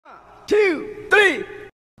2, 3.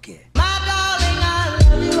 Okay.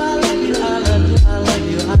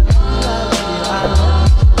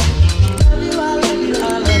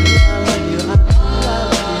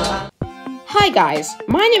 Hi guys,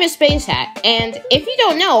 my name is Space Hat, and if you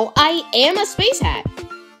don't know, I am a Space Hat.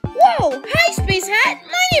 Whoa, hi Space Hat,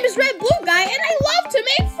 my name is Red Blue Guy, and I love to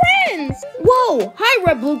make friends. Whoa, hi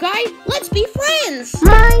Red Blue Guy, let's be friends.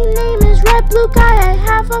 My name is Red Blue Guy, I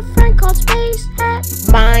have a friend called Space Hat.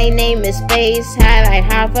 My name is Space Hat, I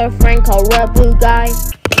have a friend called Red Blue Guy.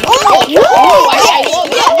 Yes!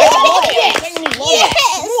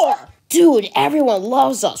 Dude, everyone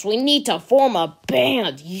loves us. We need to form a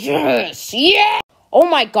band. Yes! Yeah! Oh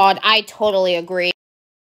my god, I totally agree.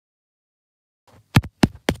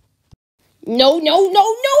 No!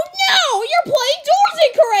 You're playing doors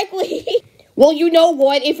incorrectly! Well, you know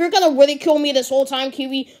what? If you're gonna ridicule me this whole time,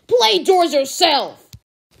 Kiwi, play doors yourself!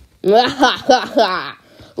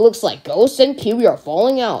 Looks like Ghost and Kiwi are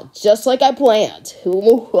falling out, just like I planned.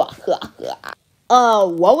 What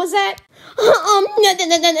was that?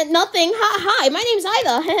 Nothing. Hi, my name's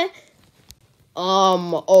Ida.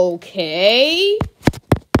 Okay.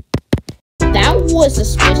 That was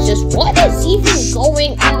suspicious. What is even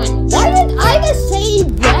going on? Why did Ida say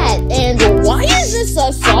that? And why is this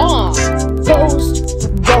a song? Ghost,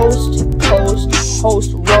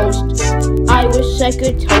 host, roast. I wish I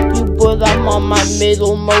could help you, but I'm on my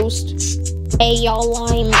middlemost. Hey y'all,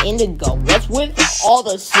 I'm Indigo. What's with all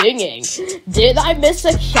the singing? Did I miss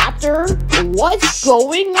a chapter? What's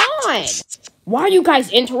going on? Why are you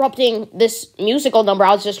guys interrupting this musical number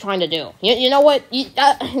I was just trying to do? You know what? Just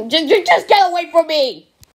get away from me!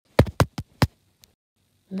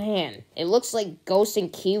 Man, it looks like Ghost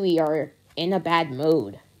and Kiwi are in a bad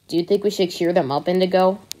mood. Do you think we should cheer them up,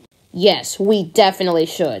 Indigo? Yes, we definitely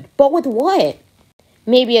should. But with what?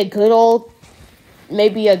 Maybe a good old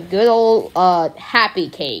happy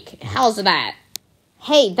cake. How's that?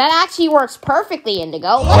 Hey, that actually works perfectly,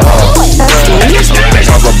 Indigo. Let's do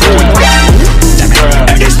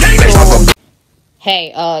it!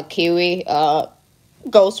 Hey, Kiwi,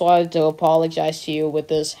 Ghost wanted to apologize to you with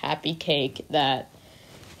this happy cake that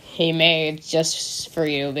he made just for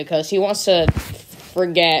you because he wants to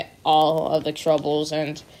forget all of the troubles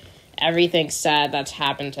and everything sad that's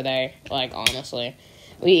happened today. Like, honestly.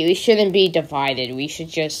 We shouldn't be divided. We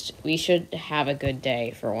should have a good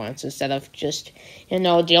day for once instead of just,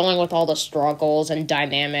 dealing with all the struggles and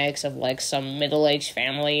dynamics of like some middle-aged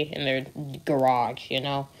family in their garage,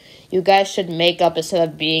 You guys should make up instead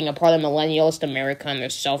of being a part of millennialist America and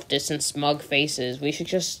their self-distant smug faces. We should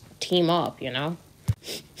just team up, That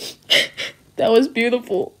was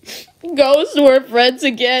beautiful. Ghosts, we're friends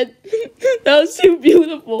again. That was too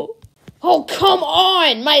beautiful. Oh, come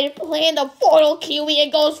on! My plan to foil Kiwi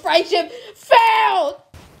and Ghost friendship failed!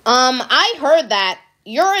 I heard that.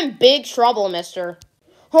 You're in big trouble, mister.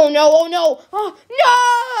 Oh, no! Oh,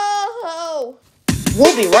 no!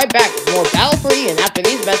 We'll be right back with more Battle for Ian after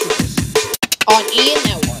these messages on Ian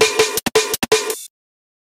Network.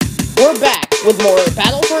 We're back with more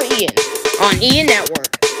Battle for Ian on Ian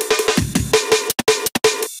Network.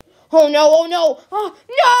 Oh, no! Oh,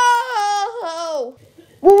 no!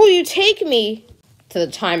 Where will you take me? To the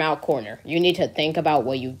timeout corner. You need to think about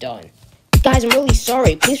what you've done. Guys, I'm really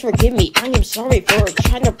sorry. Please forgive me. I am sorry for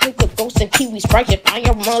trying to break with Ghost and Kiwi's friendship. I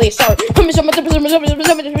am really sorry.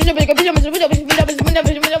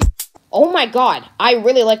 Oh my god. I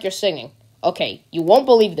really like your singing. Okay, you won't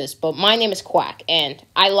believe this, but my name is Quack, and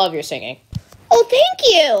I love your singing. Oh, thank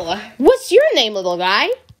you. What's your name, little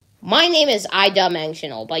guy? My name is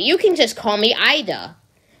I-Dimensional, but you can just call me Ida.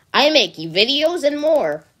 I make videos and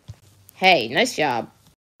more. Hey, nice job.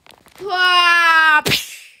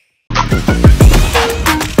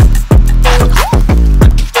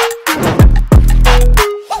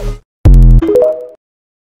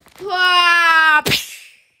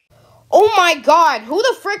 Oh my god, who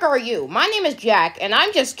the frick are you? My name is Jack, and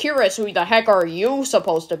I'm just curious who the heck are you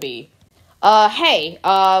supposed to be?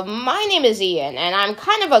 My name is Ian, and I'm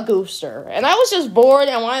kind of a goofster, and I was just bored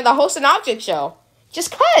and wanted to host an object show.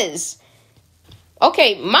 Just cuz.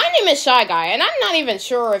 Okay, my name is Shy Guy, and I'm not even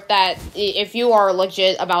sure if you are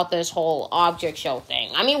legit about this whole object show thing.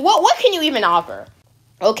 I mean, what can you even offer?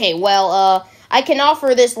 Okay, well, I can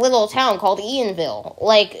offer this little town called Ianville.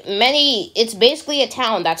 It's basically a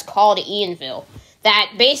town that's called Ianville,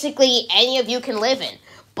 that basically any of you can live in.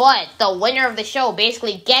 But the winner of the show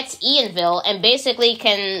basically gets Ianville and basically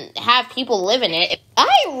can have people live in it. I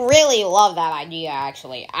really love that idea,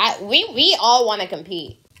 actually. We all want to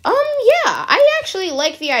compete. Yeah, I actually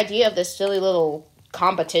like the idea of this silly little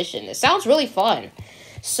competition. It sounds really fun.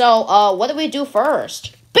 So, what do we do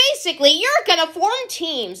first? Basic basically, you're gonna form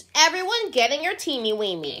teams. Everyone getting your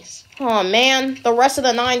teamy-weemies. Oh, man. The rest of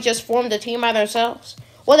the 9 just formed a team by themselves.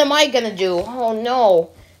 What am I gonna do? Oh,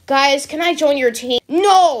 no. Guys, can I join your team?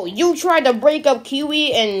 No! You tried to break up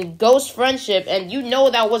Kiwi and Ghost friendship, and you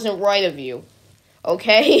know that wasn't right of you.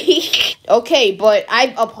 Okay? Okay, but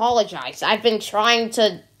I apologize. I've been trying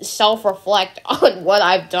to self-reflect on what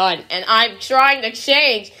I've done, and I'm trying to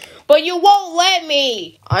change, but you won't let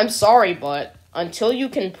me! I'm sorry, but until you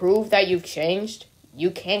can prove that you've changed, you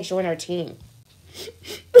can't join our team.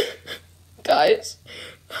 Guys,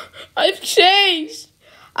 I've changed!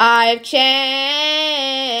 I've changed!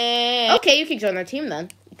 Okay, you can join our team then,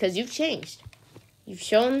 because you've changed. You've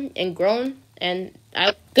shown and grown, and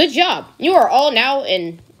good job. You are all now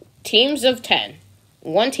in teams of 10.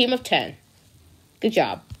 1 team of 10. Good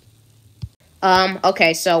job.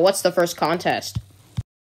 Okay, so what's the first contest?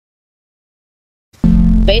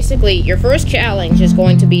 Basically, your first challenge is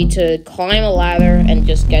going to be to climb a ladder and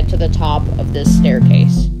just get to the top of this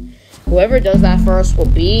staircase. Whoever does that first will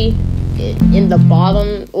be in the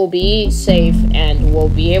bottom, will be safe, and will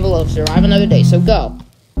be able to survive another day, so go.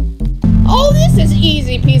 Oh, this is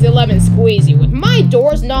easy peasy lemon squeezy. With my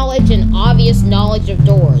doors knowledge and obvious knowledge of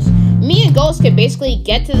doors, me and Ghost can basically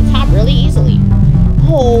get to the top really easily.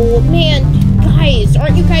 Oh, man, guys,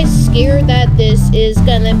 aren't you guys scared that this is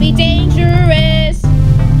gonna be dangerous?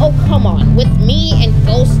 Oh, come on. With me and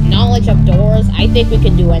Ghost's knowledge of doors, I think we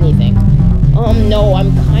can do anything. No,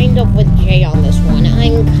 I'm kind of with Jay on this one.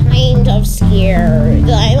 I'm kind of scared.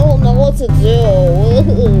 I don't know what to do.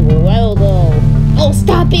 I don't know. Oh,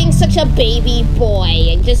 stop being such a baby boy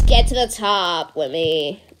and just get to the top with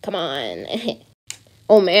me. Come on.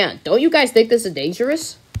 Oh, man. Don't you guys think this is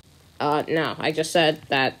dangerous? No. I just said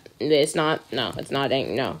that it's not. No, it's not.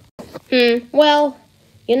 No. Well,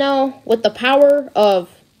 you know, with the power of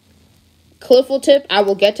Cliffletip, I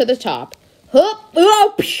will get to the top.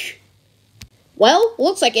 Well,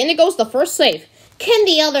 looks like Indigo's the first safe. Can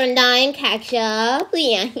the other 9 catch up?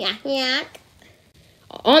 Yeah.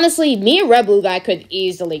 Honestly, me and Red Blue Guy could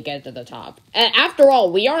easily get to the top. After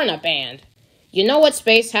all, we are in a band. You know what,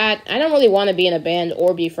 Space Hat? I don't really want to be in a band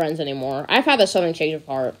or be friends anymore. I've had a sudden change of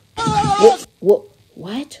heart.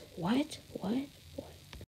 What?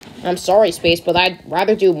 I'm sorry, Space, but I'd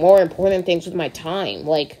rather do more important things with my time,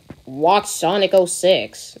 like watch Sonic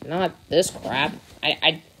 06, not this crap.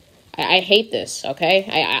 I hate this, okay?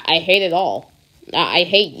 I hate it all. I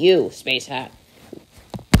hate you, Space Hat.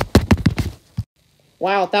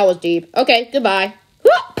 Wow, that was deep. Okay, goodbye.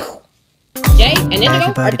 Jay and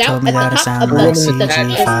Indigo are down at the top of the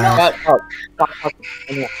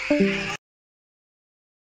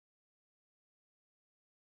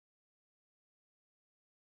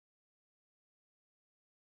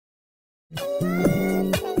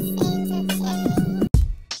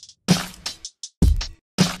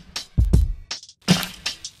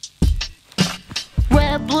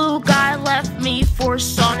Red Blue Guy left me for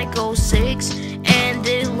Sonic 06, and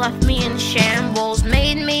it left me in shambles.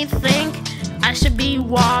 Made me think I should be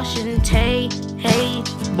washing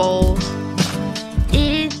tables.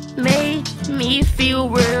 It made me feel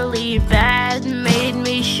really bad, made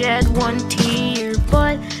me shed 1 tear,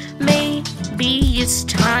 but maybe it's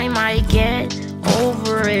time I get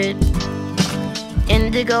over it.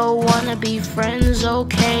 Indigo wanna be friends,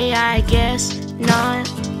 okay, I guess not.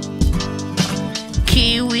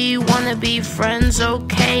 Kiwi wanna be friends,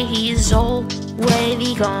 okay, he's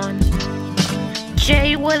already gone.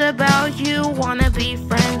 Jay, what about you, wanna be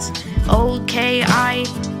friends? Okay, I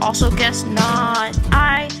also guess not.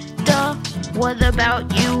 What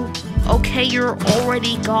about you? Okay, you're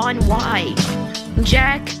already gone, why?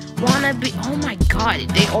 Jack, wanna be, oh my god,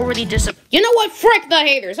 they already disappeared. You know what? Frick the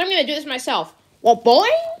haters. I'm gonna do this myself. Well, boy,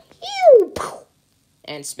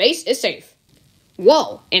 and Space is safe.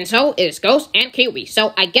 Whoa, and so is Ghost and Kiwi.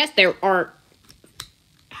 So I guess there are,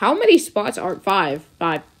 how many spots are, five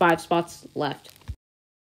spots left.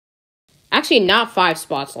 Actually, not 5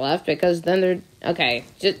 spots left, because then there, okay,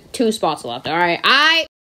 just 2 spots left. Alright,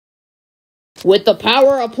 with the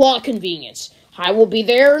power of plot convenience, I will be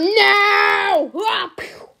there now!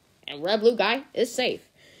 And Red Blue Guy is safe.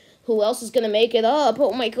 Who else is gonna make it up?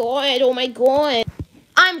 Oh my god.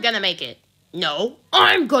 I'm gonna make it. No,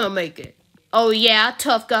 I'm gonna make it. Oh yeah,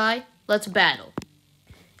 tough guy, let's battle.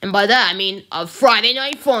 And by that I mean a Friday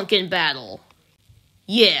Night Funkin' battle.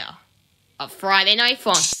 Yeah, a Friday Night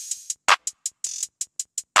Funk.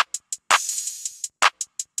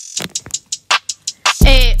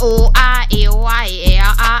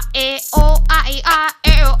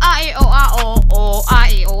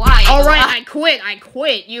 Alright, I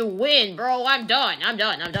quit. You win, bro. I'm done.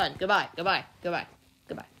 Goodbye.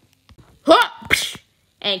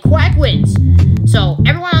 and Quack wins. So,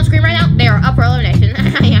 everyone on screen right now, they are up for elimination.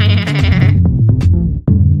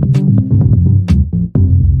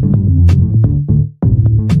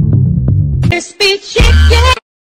 Crispy chicken.